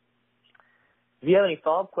 If you have any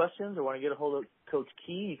follow-up questions or want to get a hold of Coach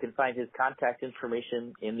Key, you can find his contact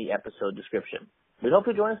information in the episode description. We hope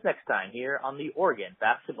you'll join us next time here on the Oregon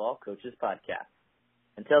Basketball Coaches Podcast.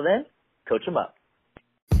 Until then, coach 'em up.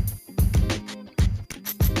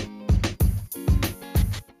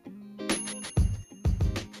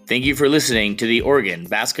 Thank you for listening to the Oregon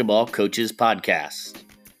Basketball Coaches Podcast.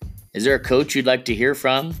 Is there a coach you'd like to hear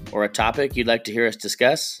from or a topic you'd like to hear us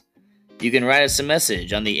discuss? You can write us a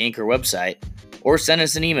message on the Anchor website or send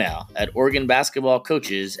us an email at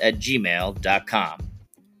OregonBasketballCoaches@gmail.com.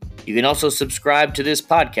 You can also subscribe to this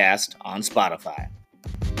podcast on Spotify.